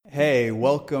Hey,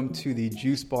 welcome to the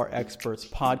Juice Bar Experts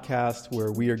podcast,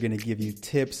 where we are going to give you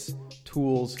tips,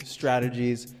 tools,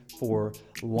 strategies for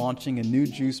launching a new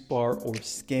juice bar or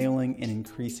scaling and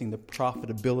increasing the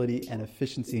profitability and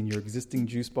efficiency in your existing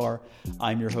juice bar.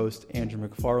 I'm your host, Andrew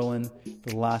McFarland.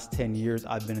 For the last 10 years,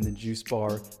 I've been in the juice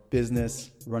bar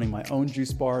business, running my own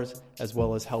juice bars, as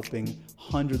well as helping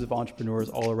hundreds of entrepreneurs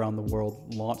all around the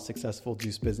world launch successful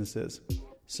juice businesses.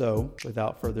 So,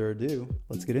 without further ado,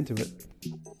 let's get into it.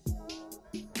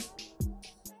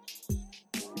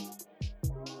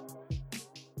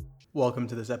 Welcome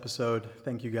to this episode.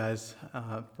 Thank you guys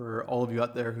for all of you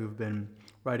out there who've been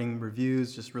writing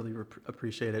reviews. Just really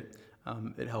appreciate it.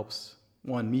 It helps,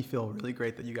 me feel really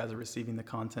great that you guys are receiving the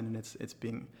content, and it's just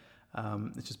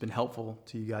been helpful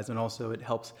to you guys, and also it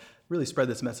helps really spread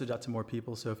this message out to more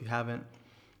people. So if you haven't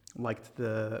liked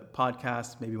the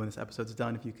podcast, maybe when this episode's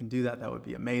done, if you can do that, that would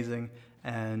be amazing.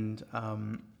 And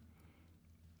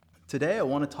today I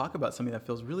want to talk about something that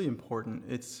feels really important.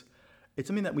 It's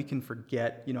something that we can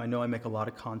forget. I know I make a lot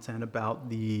of content about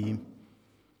the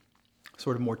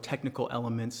sort of more technical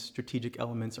elements, strategic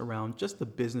elements around just the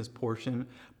business portion,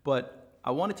 but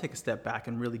I want to take a step back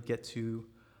and really get to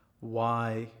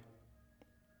why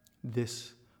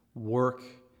this work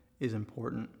is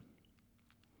important.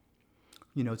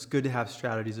 It's good to have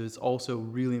strategies, but it's also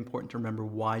really important to remember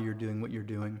why you're doing what you're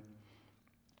doing.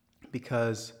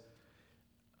 Because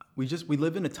we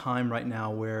live in a time right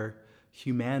now where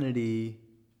humanity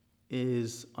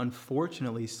is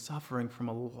unfortunately suffering from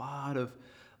a lot of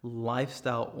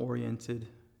lifestyle-oriented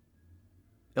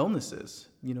illnesses,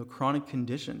 chronic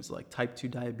conditions like type 2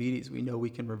 diabetes. We know we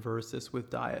can reverse this with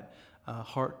diet.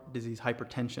 Heart disease,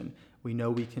 hypertension. We know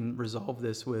we can resolve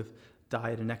this with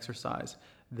diet and exercise.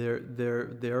 There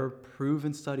are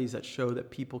proven studies that show that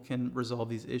people can resolve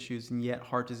these issues, and yet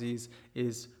heart disease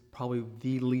is probably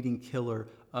the leading killer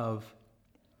of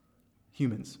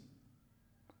humans.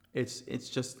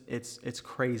 It's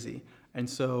crazy. And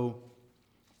so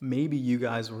maybe you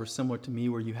guys were similar to me,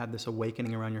 where you had this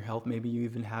awakening around your health. Maybe you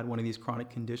even had one of these chronic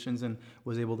conditions and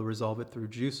was able to resolve it through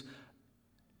juice.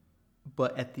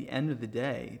 But at the end of the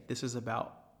day, this is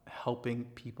about helping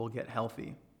people get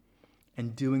healthy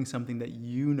and doing something that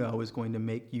is going to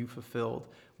make you fulfilled,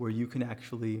 where you can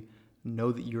actually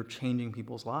know that you're changing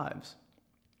people's lives.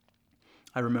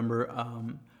 I remember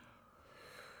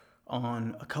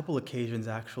on a couple occasions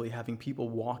actually having people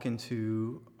walk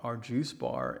into our juice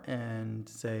bar and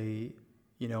say,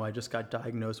 I just got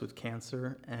diagnosed with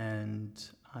cancer and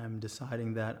I'm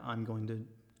deciding that I'm going to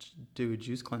do a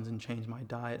juice cleanse and change my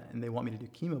diet, and they want me to do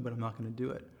chemo, but I'm not going to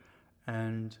do it.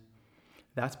 And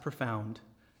that's profound.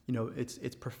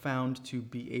 It's profound to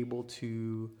be able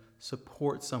to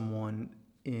support someone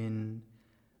in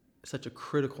such a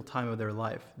critical time of their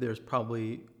life. There's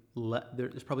probably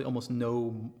almost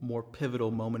no more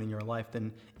pivotal moment in your life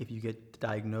than if you get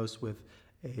diagnosed with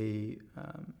a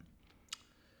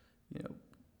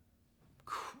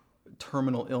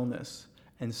terminal illness.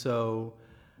 And so,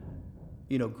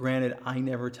 granted, I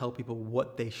never tell people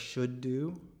what they should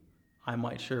do. I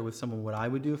might share with someone what I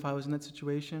would do if I was in that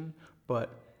situation,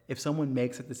 but if someone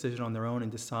makes a decision on their own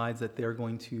and decides that they're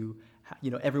going to,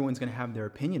 everyone's going to have their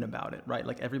opinion about it, right?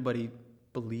 Like everybody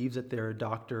believes that they're a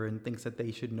doctor and thinks that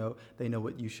they know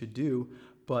what you should do.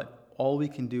 But all we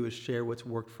can do is share what's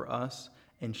worked for us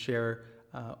and share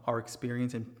our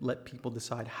experience and let people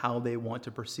decide how they want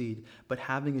to proceed. But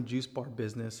having a juice bar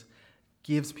business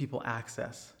gives people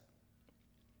access.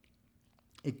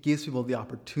 It gives people the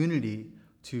opportunity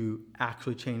to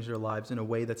actually change their lives in a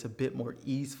way that's a bit more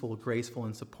easeful, graceful,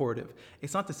 and supportive.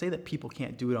 It's not to say that people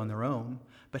can't do it on their own,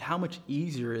 but how much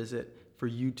easier is it for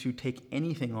you to take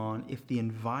anything on if the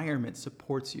environment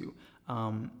supports you?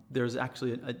 There's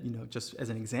actually, just as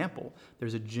an example,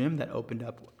 there's a gym that opened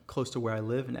up close to where I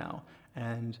live now.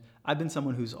 And I've been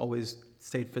someone who's always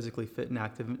stayed physically fit and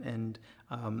active, and,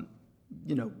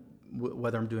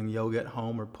 whether I'm doing yoga at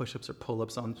home or push-ups or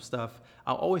pull-ups on stuff,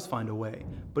 I'll always find a way.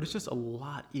 But it's just a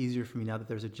lot easier for me now that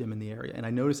there's a gym in the area. And I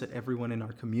notice that everyone in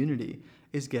our community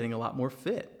is getting a lot more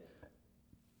fit,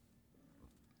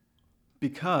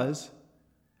 because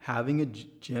having a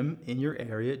gym in your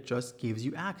area just gives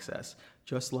you access.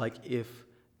 Just like if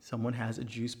someone has a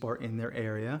juice bar in their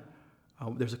area,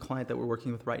 there's a client that we're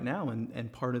working with right now,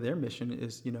 and part of their mission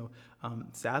is,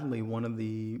 sadly, one of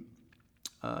the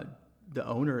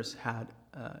owners had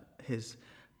his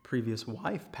previous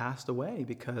wife passed away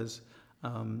because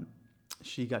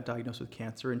she got diagnosed with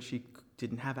cancer and she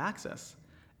didn't have access.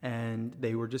 and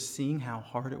they were just seeing how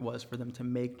hard it was for them to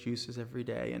make juices every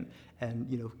day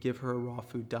and give her a raw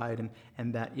food diet,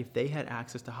 and that if they had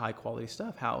access to high quality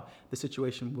stuff, how the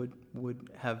situation would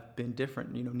have been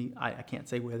different. I can't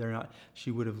say whether or not she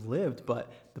would have lived,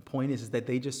 but the point is that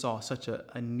they just saw such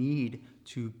a need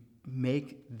to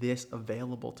make this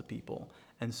available to people.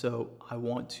 And so I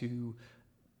want to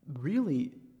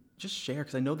really just share,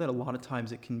 because I know that a lot of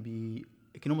times it can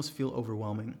almost feel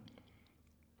overwhelming,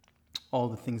 all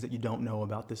the things that you don't know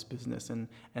about this business. And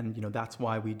that's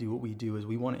why we do what we do, is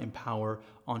we want to empower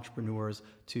entrepreneurs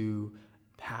to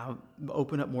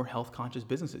open up more health conscious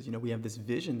businesses. We have this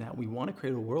vision that we want to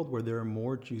create a world where there are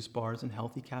more juice bars and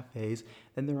healthy cafes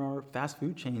than there are fast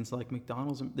food chains like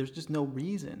McDonald's. And there's just no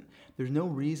reason. There's no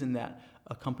reason that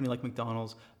a company like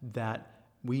McDonald's, that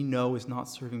we know is not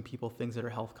serving people things that are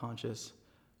health conscious,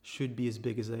 should be as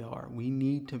big as they are. We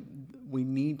need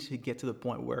to get to the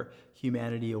point where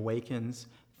humanity awakens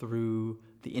through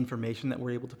the information that we're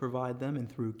able to provide them, and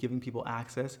through giving people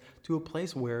access to a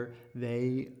place where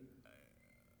they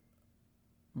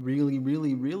really,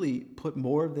 really, really put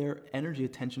more of their energy,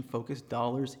 attention, focus,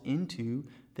 dollars into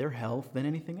their health than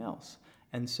anything else.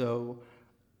 And so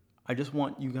I just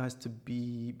want you guys to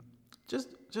be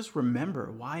just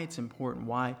remember why it's important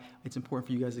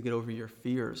for you guys to get over your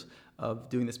fears of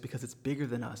doing this, because it's bigger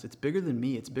than us. It's bigger than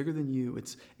me. It's bigger than you.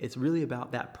 It's really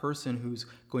about that person who's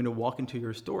going to walk into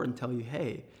your store and tell you,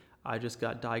 hey, I just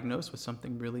got diagnosed with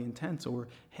something really intense, or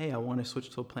hey, I want to switch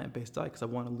to a plant-based diet because I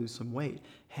want to lose some weight.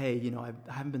 Hey, I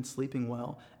haven't been sleeping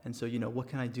well, and so what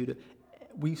can I do to?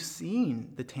 We've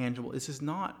seen the tangible. This is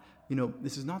not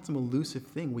some elusive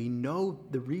thing. We know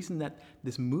the reason that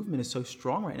this movement is so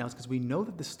strong right now is because we know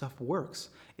that this stuff works.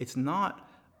 It's not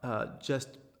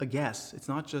just a guess. It's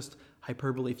not just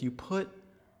hyperbole. If you put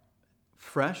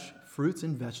fresh fruits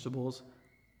and vegetables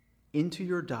into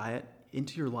your diet,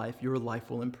 into your life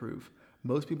will improve.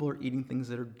 Most people are eating things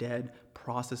that are dead,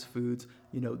 processed foods.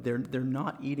 They're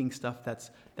not eating stuff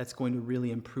that's going to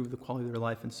really improve the quality of their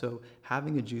life. And so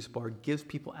having a juice bar gives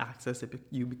people access.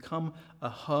 You become a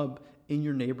hub in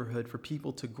your neighborhood for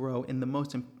people to grow in the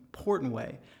most important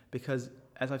way. Because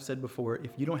as I've said before,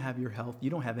 if you don't have your health, you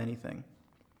don't have anything.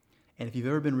 And if you've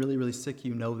ever been really, really sick,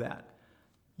 you know that.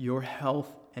 Your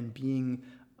health and being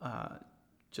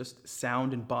just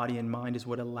sound in body and mind is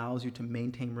what allows you to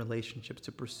maintain relationships,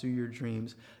 to pursue your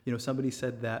dreams. Somebody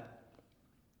said that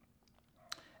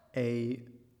a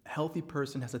healthy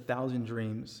person has 1,000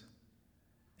 dreams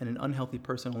and an unhealthy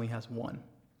person only has one.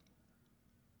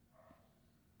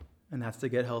 And that's to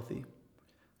get healthy.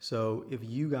 So if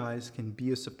you guys can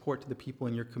be a support to the people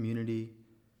in your community,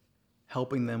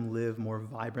 helping them live more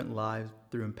vibrant lives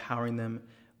through empowering them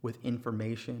with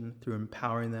information, through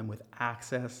empowering them with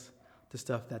access to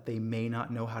stuff that they may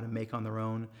not know how to make on their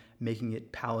own, making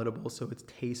it palatable so it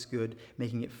tastes good,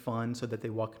 making it fun so that they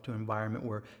walk into an environment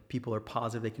where people are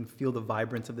positive, they can feel the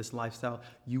vibrance of this lifestyle,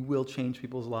 you will change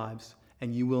people's lives,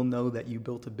 and you will know that you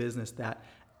built a business that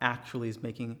actually is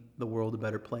making the world a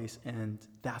better place, and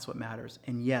that's what matters.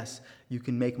 And yes, you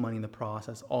can make money in the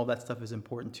process. All that stuff is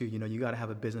important too. You got to have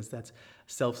a business that's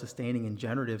self-sustaining and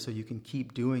generative so you can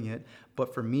keep doing it.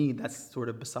 But for me, that's sort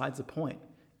of besides the point.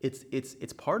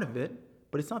 It's part of it,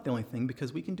 but it's not the only thing,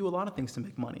 because we can do a lot of things to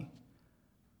make money.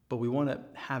 But we want to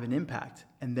have an impact,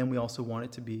 and then we also want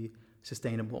it to be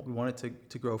sustainable. We want it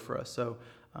to grow for us. So,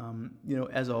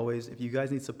 as always, if you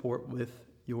guys need support with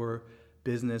your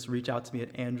business, reach out to me at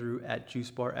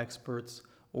Andrew@JuiceBarExperts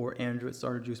or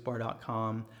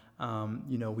Andrew@StarterJuiceBar.com.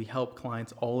 We help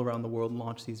clients all around the world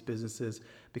launch these businesses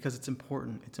because it's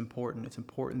important. It's important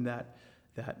that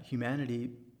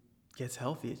humanity gets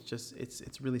healthy.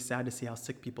 It's really sad to see how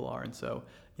sick people are. And so,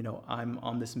 I'm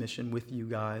on this mission with you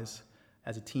guys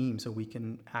as a team so we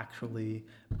can actually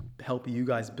help you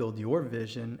guys build your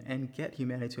vision and get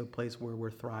humanity to a place where we're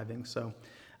thriving. So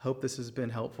I hope this has been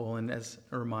helpful. And as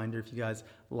a reminder, if you guys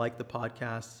like the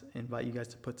podcast, I invite you guys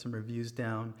to put some reviews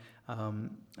down,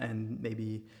 and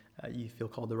maybe you feel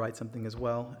called to write something as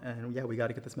well. And yeah, we got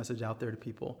to get this message out there to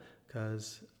people,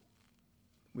 because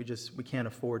we can't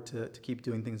afford to keep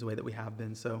doing things the way that we have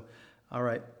been. So, all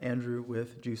right, Andrew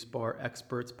with Juice Bar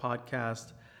Experts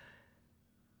podcast.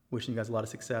 Wishing you guys a lot of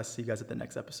success. See you guys at the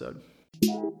next episode.